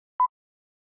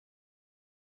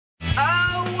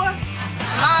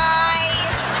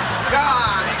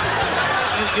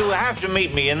have to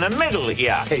meet me in the middle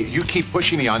here. Hey, you keep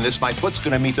pushing me on this, my foot's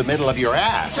gonna meet the middle of your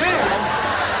ass.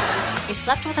 You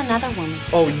slept with another woman.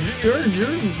 Oh,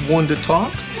 you're one to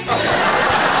talk?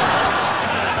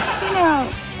 You know,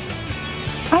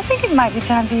 I think it might be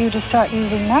time for you to start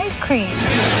using night cream.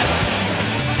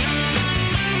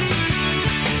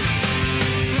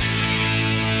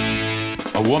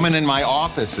 A woman in my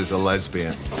office is a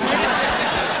lesbian.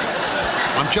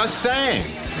 I'm just saying.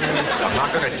 I'm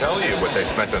not going to tell you what they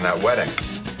spent on that wedding,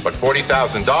 but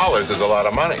 $40,000 is a lot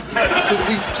of money. Could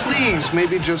we please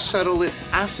maybe just settle it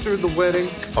after the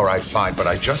wedding? All right, fine, but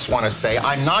I just want to say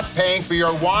I'm not paying for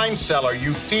your wine cellar,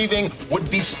 you thieving,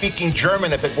 would-be speaking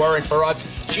German if it weren't for us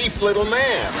cheap little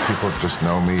man. People just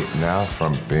know me now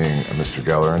from being Mr.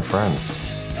 Geller and Friends.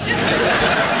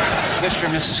 Mr.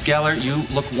 and Mrs. Geller, you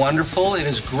look wonderful. It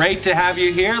is great to have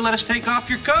you here. Let us take off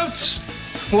your coats.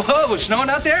 Whoa, it's snowing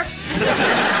out there?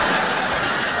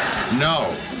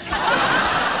 No.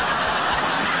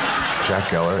 Jack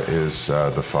Geller is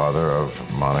the father of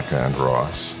Monica and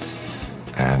Ross.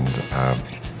 And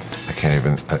I can't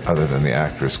even, other than the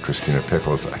actress Christina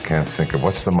Pickles, I can't think of,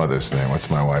 what's the mother's name? What's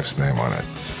my wife's name on it?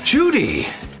 Judy!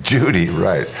 Judy,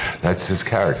 right. That's his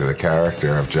character. The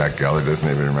character of Jack Geller doesn't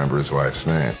even remember his wife's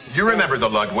name. You remember the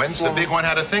Ludwins? The big one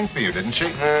had a thing for you, didn't she?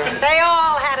 They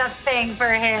all had a thing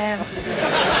for him.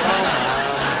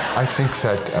 I think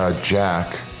that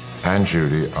Jack and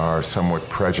Judy are somewhat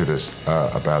prejudiced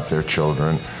about their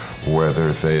children,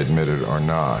 whether they admit it or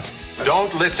not.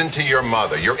 Don't listen to your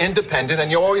mother. You're independent and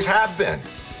you always have been.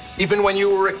 Even when you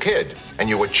were a kid and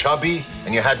you were chubby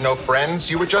and you had no friends,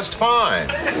 you were just fine.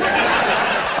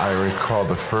 I recall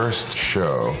the first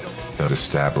show that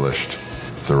established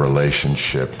the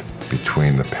relationship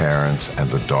between the parents and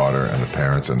the daughter and the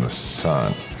parents and the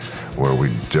son, where we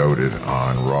doted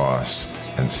on Ross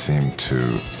and seemed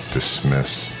to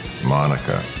dismiss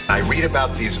Monica. I read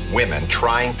about these women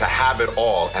trying to have it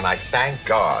all, and I thank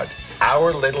God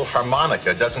our little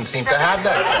harmonica doesn't seem to have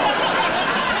that.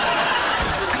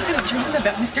 I had a dream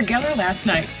about Mr. Geller last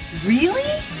night. Really?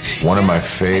 One of my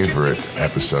favorite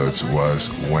episodes was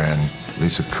when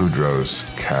Lisa Kudrow's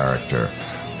character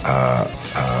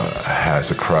has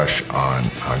a crush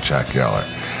on Jack Geller.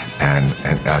 And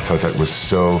I thought that was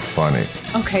so funny.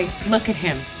 Okay, look at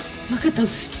him. Look at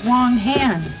those strong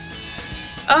hands.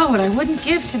 Oh, what I wouldn't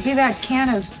give to be that can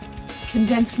of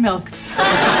condensed milk.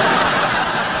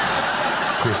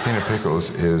 Christina Pickles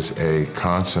is a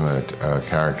consummate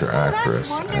character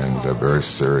actress and a very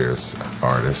serious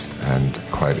artist and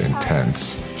quite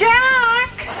intense. Jack!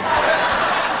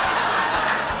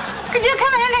 Could you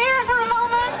come in here for a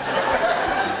moment?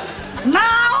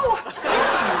 Now!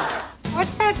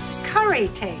 What's that curry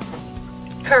taste?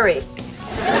 Curry.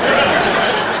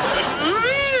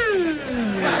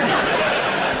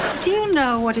 Do you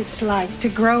know what it's like to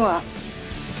grow up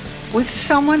with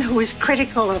someone who is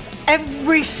critical of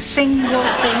every single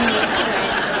thing you say?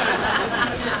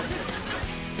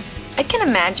 I can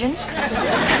imagine.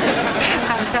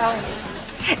 I'm telling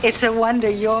you, it's a wonder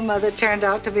your mother turned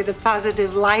out to be the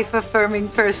positive, life-affirming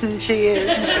person she is.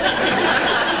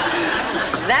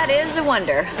 That is a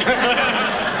wonder.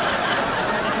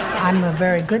 I'm a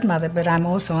very good mother, but I'm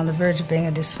also on the verge of being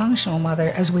a dysfunctional mother,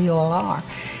 as we all are.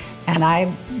 And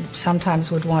I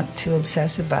sometimes would want to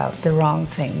obsess about the wrong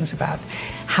things, about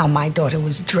how my daughter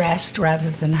was dressed rather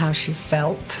than how she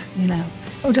felt, you know.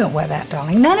 Oh, don't wear that,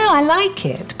 darling. No, I like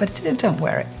it, but don't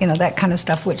wear it. You know, that kind of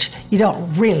stuff which you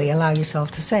don't really allow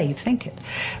yourself to say, you think it.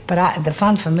 But the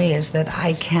fun for me is that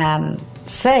I can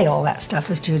say all that stuff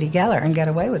as Judy Geller and get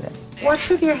away with it. What's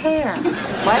with your hair?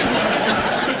 What?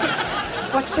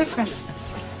 What's different?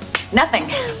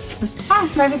 Nothing. Oh,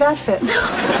 maybe that's it.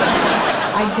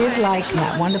 I did like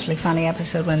that wonderfully funny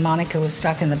episode when Monica was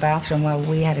stuck in the bathroom while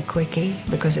we had a quickie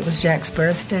because it was Jack's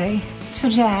birthday. So,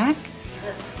 Jack,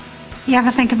 you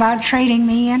ever think about trading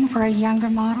me in for a younger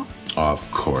model? Of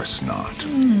course not.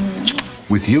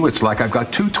 With you, it's like I've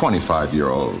got two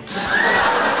 25-year-olds.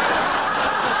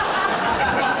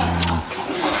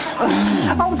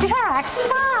 Oh, Jack,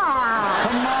 stop!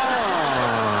 Come on.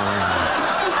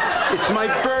 It's my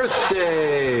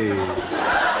birthday.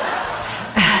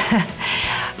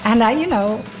 And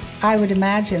I would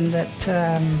imagine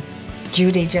that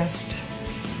Judy just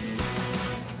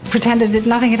pretended that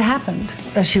nothing had happened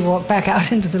as she walked back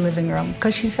out into the living room,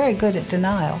 because she's very good at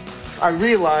denial. I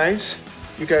realize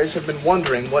you guys have been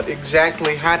wondering what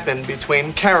exactly happened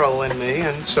between Carol and me,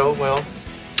 and so, well,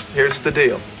 here's the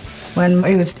deal. When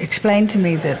it was explained to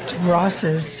me that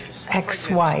Ross's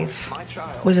ex-wife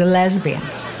was a lesbian,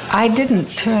 I didn't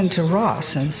turn to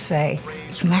Ross and say,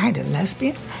 "You married a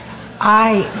lesbian?"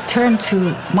 I turned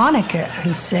to Monica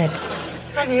and said,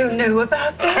 And you knew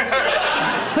about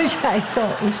this? which I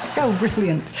thought was so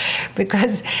brilliant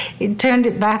because it turned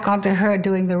it back onto her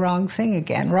doing the wrong thing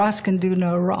again. Ross can do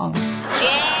no wrong. Janice!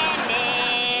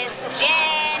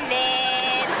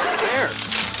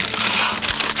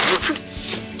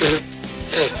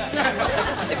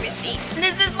 That's the receipt.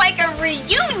 This is like a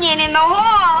reunion in the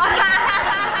hall.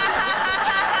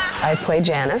 I play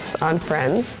Janice on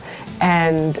Friends,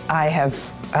 and I've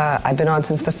been on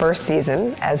since the first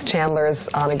season as Chandler's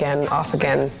on again, off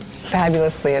again,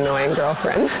 fabulously annoying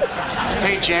girlfriend.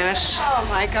 Hey, Janice. Oh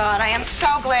my God, I am so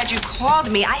glad you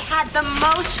called me. I had the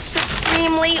most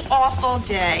supremely awful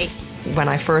day. When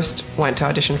I first went to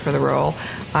audition for the role,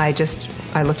 I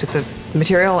looked at the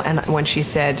material, and when she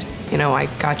said, you know, I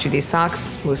got you these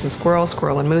socks, moose and squirrel,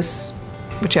 squirrel and moose,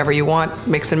 whichever you want,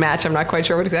 mix and match. I'm not quite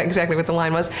sure exactly what the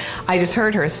line was. I just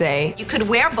heard her say, you could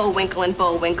wear Bullwinkle and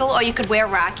Bullwinkle, or you could wear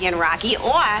Rocky and Rocky,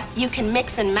 or you can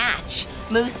mix and match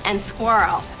moose and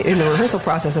squirrel. In the rehearsal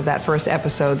process of that first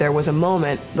episode, there was a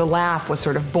moment, the laugh was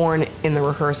sort of born in the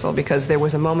rehearsal, because there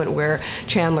was a moment where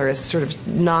Chandler is sort of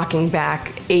knocking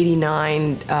back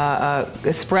 89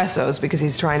 espressos because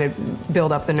he's trying to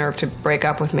build up the nerve to break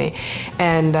up with me.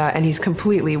 And he's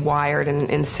completely wired and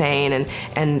insane,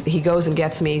 and he goes and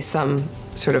gets me some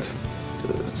sort of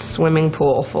swimming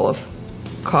pool full of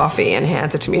coffee and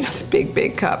hands it to me in this big,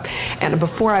 big cup. And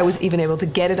before I was even able to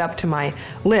get it up to my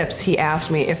lips, he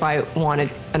asked me if I wanted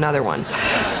another one.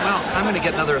 Well, I'm going to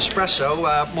get another espresso.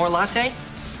 More latte?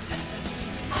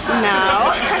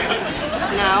 No.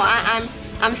 No,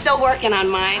 I'm still working on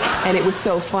mine. And it was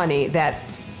so funny that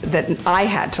I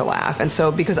had to laugh. And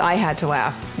so because I had to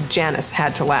laugh, Janice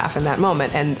had to laugh in that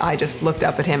moment. And I just looked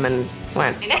up at him and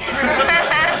went.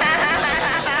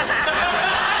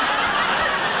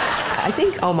 I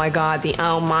think, oh my God, the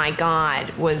oh my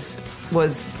God was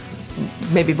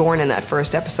maybe born in that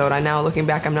first episode. Now looking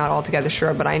back, I'm not altogether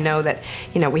sure, but I know that,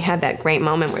 you know, we had that great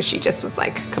moment where she just was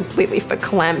like completely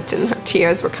verklempt and her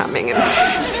tears were coming. And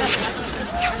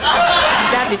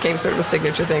that became sort of a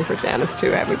signature thing for Janice too,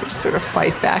 having to just sort of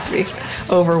fight back the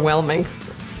overwhelming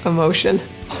emotion.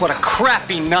 What a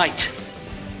crappy night.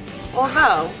 Well,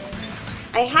 Ho,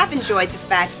 I have enjoyed the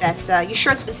fact that your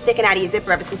shirt's been sticking out of your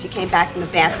zipper ever since you came back from the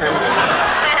bathroom.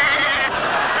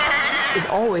 It's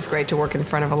always great to work in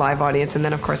front of a live audience, and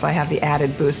then, of course, I have the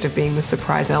added boost of being the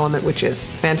surprise element, which is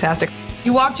fantastic.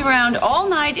 You walked around all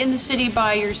night in the city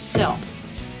by yourself.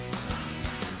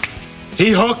 He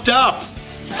hooked up.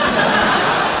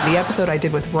 The episode I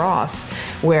did with Ross,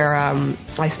 where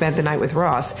I spent the night with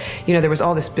Ross, you know, there was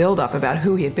all this build-up about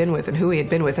who he had been with and who he had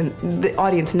been with, and the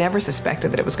audience never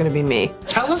suspected that it was going to be me.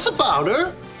 Tell us about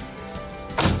her.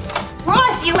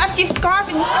 Ross, you left your scarf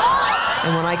in the...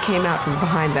 And when I came out from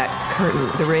behind that curtain,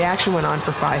 the reaction went on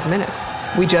for 5 minutes.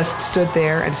 We just stood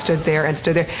there and stood there and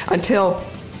stood there until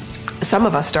some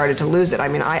of us started to lose it. I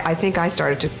mean, I think I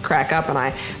started to crack up, and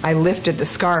I lifted the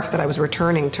scarf that I was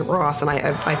returning to Ross, and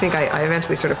I think I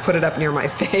eventually sort of put it up near my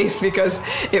face because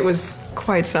it was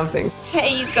quite something.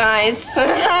 Hey, you guys.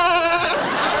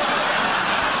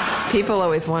 People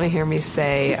always want to hear me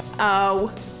say,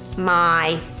 Oh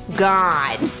my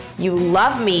God. You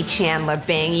love me, Chandler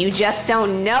Bing. You just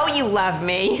don't know you love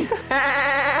me.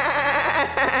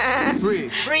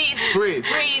 Breathe. Breathe. Breathe. Breathe.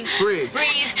 Breathe. Breathe.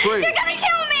 Breathe. You're gonna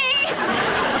kill me.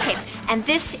 Okay, and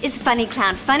this is Funny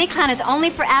Clown. Funny Clown is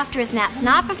only for after his naps,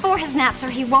 not before his naps, or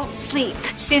he won't sleep.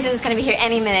 Susan's gonna be here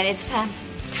any minute. It's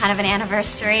kind of an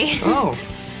anniversary. Oh,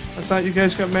 I thought you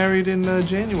guys got married in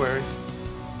January.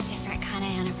 Different kind of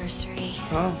anniversary.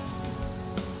 Oh.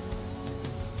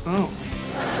 Oh.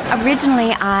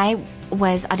 Originally, I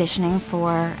was auditioning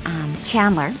for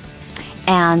Chandler,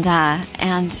 and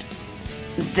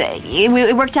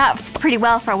it worked out pretty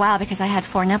well for a while because I had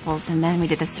 4 nipples, and then we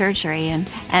did the surgery, and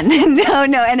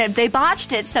they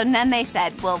botched it. So then they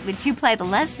said, "Well, would you play the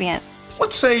lesbian?"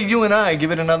 Let's say you and I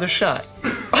give it another shot.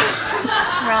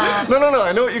 Rob. No,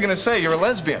 I know what you're gonna say. You're a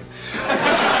lesbian.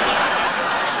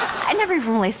 I never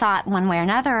even really thought one way or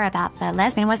another about the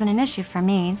lesbian. It wasn't an issue for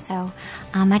me, so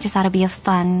I just thought it'd be a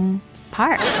fun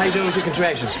part. How you doing with your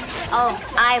contractions? Oh,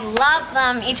 I love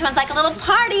them. Each one's like a little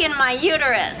party in my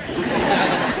uterus.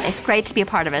 It's great to be a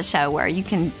part of a show where you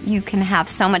can have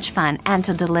so much fun and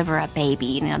to deliver a baby.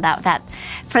 You know, that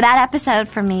for that episode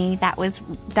for me, that was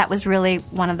really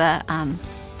one of the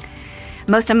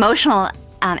most emotional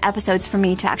episodes for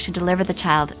me to actually deliver the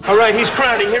child. All right, he's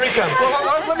crowding. Here he comes.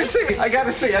 Well, let me see. I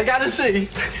gotta see.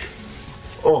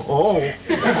 Oh.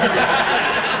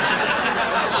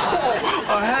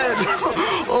 A head.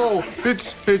 Oh,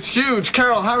 it's huge.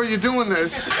 Carol, how are you doing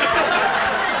this? Not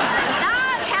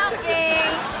helping.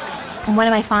 One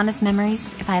of my fondest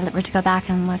memories, if I were to go back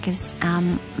and look, is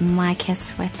my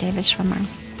kiss with David Schwimmer.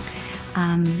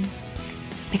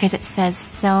 Because it says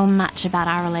so much about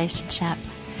our relationship.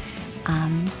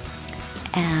 And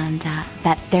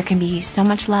that there can be so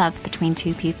much love between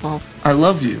two people. I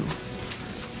love you.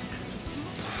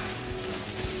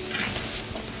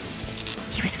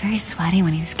 He was very sweaty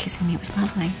when he was kissing me. It was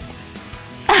lovely.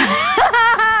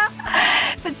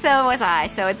 But so was I,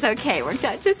 so it's okay. It worked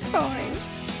out just fine.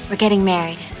 We're getting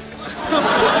married.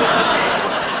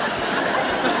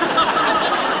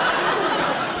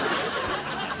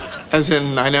 As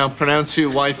in, I now pronounce you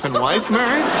wife and wife,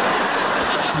 Mary?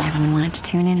 Everyone wanted to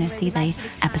tune in to see the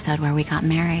episode where we got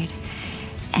married.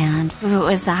 And it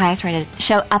was the highest rated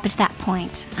show up to that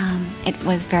point. It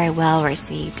was very well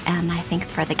received, and I think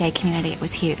for the gay community it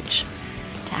was huge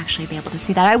to actually be able to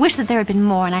see that. I wish that there had been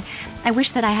more, and I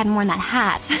wish that I hadn't worn that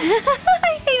hat.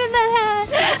 I hated that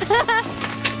hat.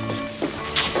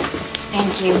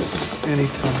 Thank you.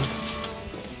 Anytime.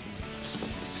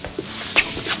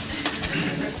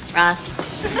 Ross.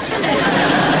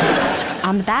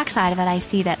 On the backside of it, I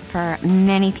see that for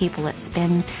many people it's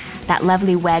been that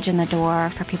lovely wedge in the door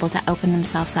for people to open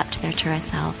themselves up to their truest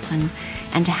selves and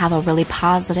to have a really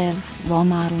positive role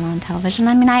model on television.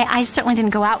 I mean, I certainly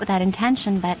didn't go out with that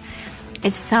intention, but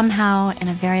it's somehow, in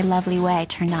a very lovely way,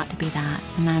 turned out to be that.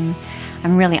 And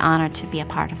I'm really honored to be a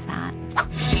part of that.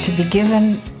 To be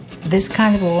given this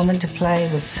kind of a woman to play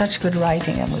with such good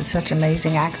writing and with such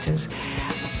amazing actors,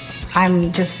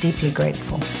 I'm just deeply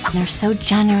grateful. They're so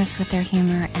generous with their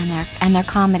humor and their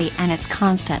comedy, and it's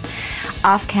constant.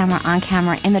 Off camera, on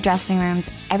camera, in the dressing rooms,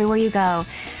 everywhere you go,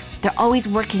 they're always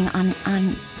working on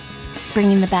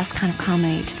bringing the best kind of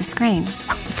comedy to the screen.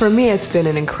 For me, it's been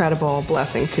an incredible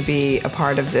blessing to be a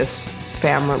part of this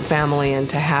family and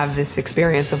to have this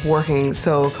experience of working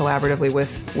so collaboratively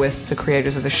with the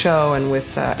creators of the show and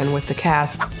with the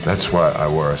cast. That's why I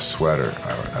wore a sweater,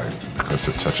 because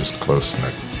it's such a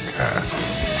close-knit cast.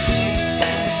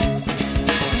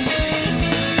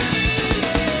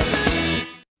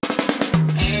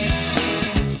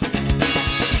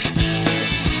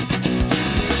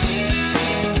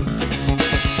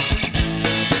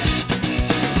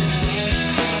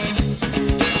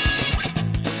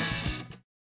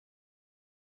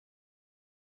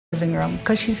 Living room,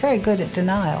 because she's very good at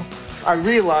denial. I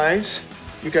realize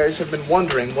you guys have been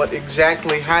wondering what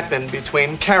exactly happened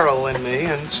between Carol and me,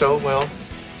 and so, well,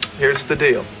 here's the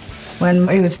deal. When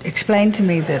it was explained to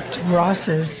me that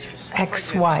Ross's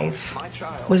ex-wife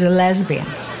was a lesbian,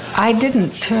 I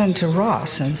didn't turn to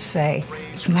Ross and say,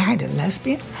 "You married a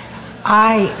lesbian?"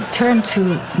 I turned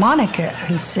to Monica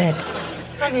and said,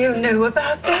 And you knew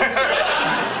about this?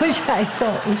 which I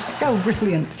thought was so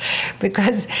brilliant,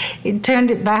 because it turned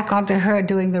it back onto her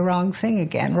doing the wrong thing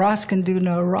again. Ross can do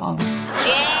no wrong. Janice!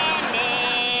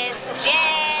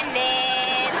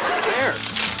 There.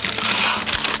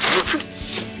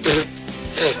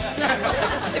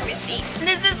 That's the receipt.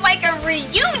 This is like a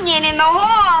reunion in the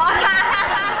hall.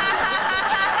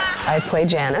 I play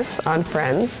Janice on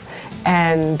Friends,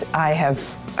 and I've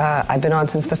been on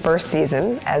since the first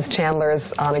season as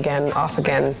Chandler's on-again,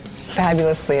 off-again,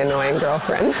 fabulously annoying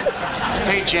girlfriend.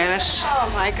 Hey, Janice. Oh,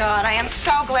 my God. I am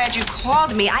so glad you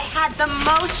called me. I had the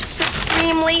most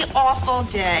supremely awful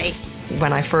day.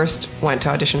 When I first went to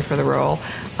audition for the role,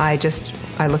 I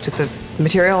looked at the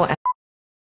material and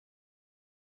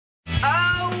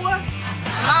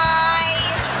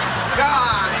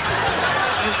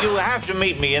You have to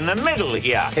meet me in the middle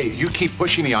here. Hey, you keep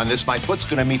pushing me on this, my foot's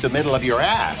gonna meet the middle of your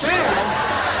ass.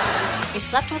 You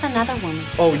slept with another woman.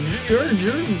 Oh, you're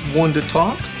one to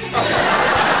talk?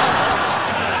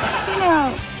 You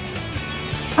know,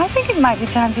 I think it might be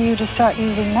time for you to start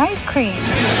using night cream.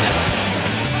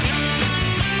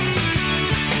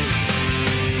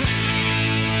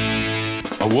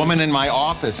 A woman in my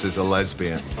office is a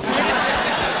lesbian.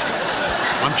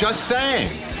 I'm just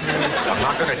saying. I'm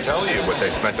not going to tell you what they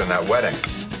spent on that wedding,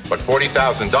 but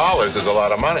 $40,000 is a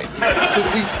lot of money.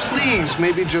 Could we please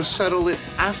maybe just settle it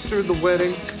after the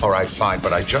wedding? All right, fine,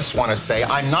 but I just want to say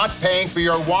I'm not paying for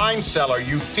your wine cellar,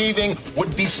 you thieving,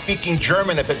 would-be speaking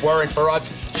German if it weren't for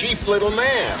us cheap little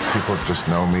man. People just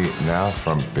know me now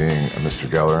from being Mr.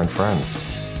 Geller and Friends.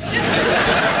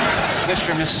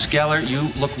 Mr. and Mrs. Geller, you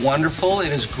look wonderful.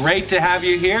 It is great to have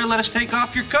you here. Let us take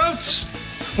off your coats.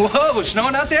 Whoa,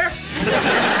 snowing out there?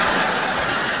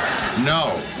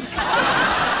 No.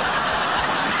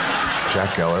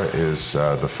 Jack Geller is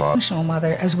the father. Functional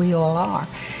mother, as we all are.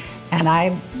 And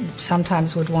I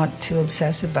sometimes would want to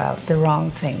obsess about the wrong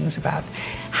things, about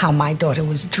how my daughter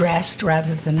was dressed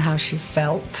rather than how she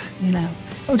felt, you know.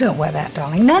 Oh, don't wear that,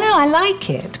 darling. No, I like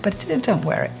it, but don't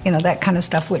wear it. You know, that kind of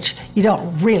stuff which you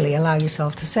don't really allow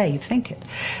yourself to say. You think it.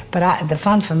 But the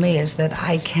fun for me is that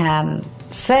I can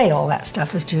say all that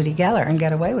stuff as Judy Geller and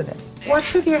get away with it.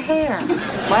 What's with your hair?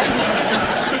 What?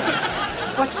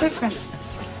 What's different?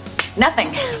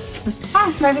 Nothing.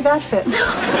 Oh, maybe that's it.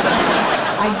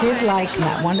 I did like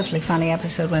that wonderfully funny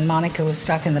episode when Monica was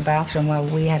stuck in the bathroom while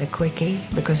we had a quickie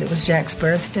because it was Jack's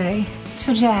birthday.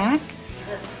 So, Jack,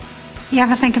 you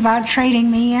ever think about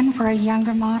trading me in for a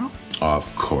younger model?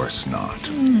 Of course not.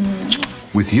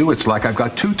 With you, it's like I've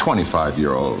got two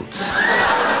 25-year-olds.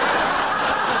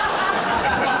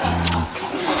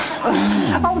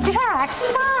 Oh, Jack,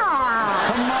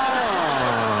 stop! Come on.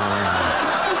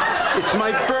 It's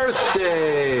my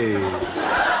birthday.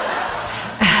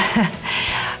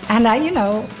 And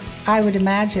I would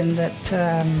imagine that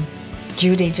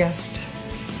Judy just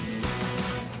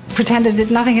pretended that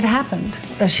nothing had happened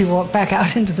as she walked back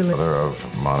out into the living room. Mother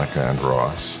of Monica and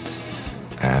Ross,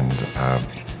 and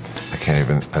I can't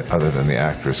even, other than the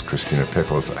actress Christina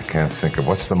Pickles, I can't think of,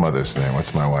 what's the mother's name?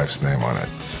 What's my wife's name on it?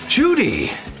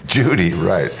 Judy! Judy,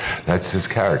 right. That's his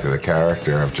character. The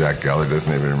character of Jack Geller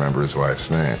doesn't even remember his wife's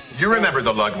name. You remember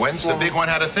the Ludwins. The big one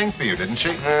had a thing for you, didn't she?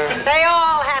 They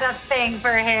all had a thing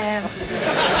for him.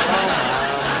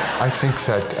 I think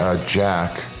that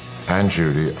Jack and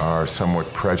Judy are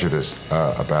somewhat prejudiced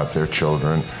about their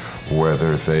children,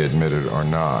 whether they admit it or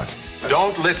not.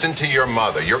 Don't listen to your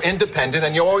mother. You're independent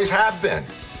and you always have been.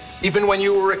 Even when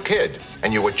you were a kid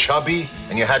and you were chubby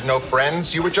and you had no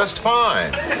friends, you were just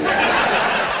fine.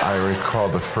 I recall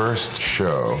the first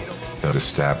show that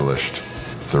established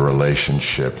the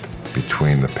relationship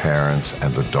between the parents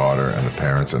and the daughter and the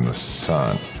parents and the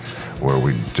son, where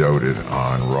we doted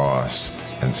on Ross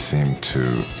and seemed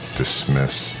to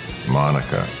dismiss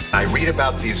Monica. I read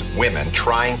about these women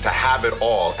trying to have it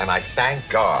all, and I thank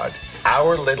God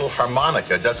our little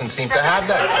harmonica doesn't seem to have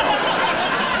that.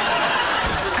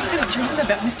 I had a dream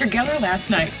about Mr. Geller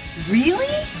last night. Really?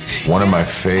 One of my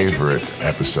favorite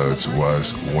episodes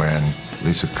was when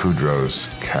Lisa Kudrow's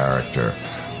character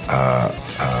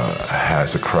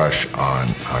has a crush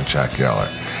on Jack Geller.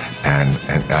 And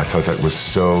I thought that was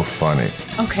so funny.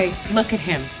 Okay, look at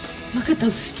him. Look at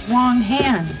those strong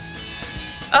hands.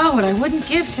 Oh, what I wouldn't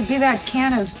give to be that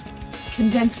can of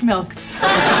condensed milk.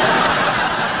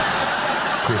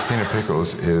 Christina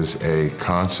Pickles is a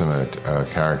consummate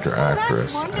character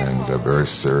actress and a very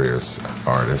serious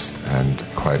artist and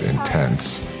quite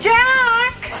intense.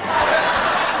 Jack!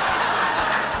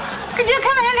 Could you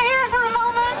come in here for a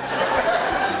moment?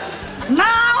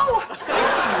 Now!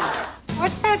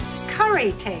 What's that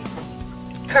curry taste?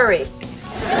 Curry.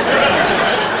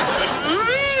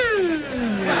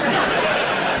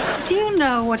 Do you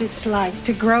know what it's like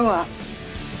to grow up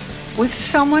with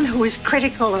someone who is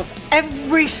critical of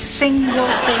every single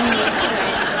thing you say?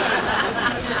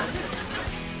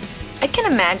 I can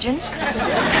imagine.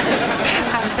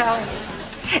 I'm telling you,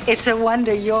 it's a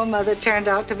wonder your mother turned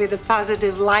out to be the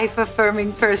positive,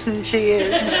 life-affirming person she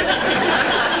is.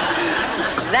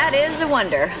 That is a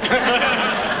wonder.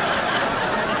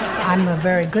 I'm a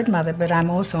very good mother, but I'm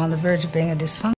also on the verge of being a dysfunctional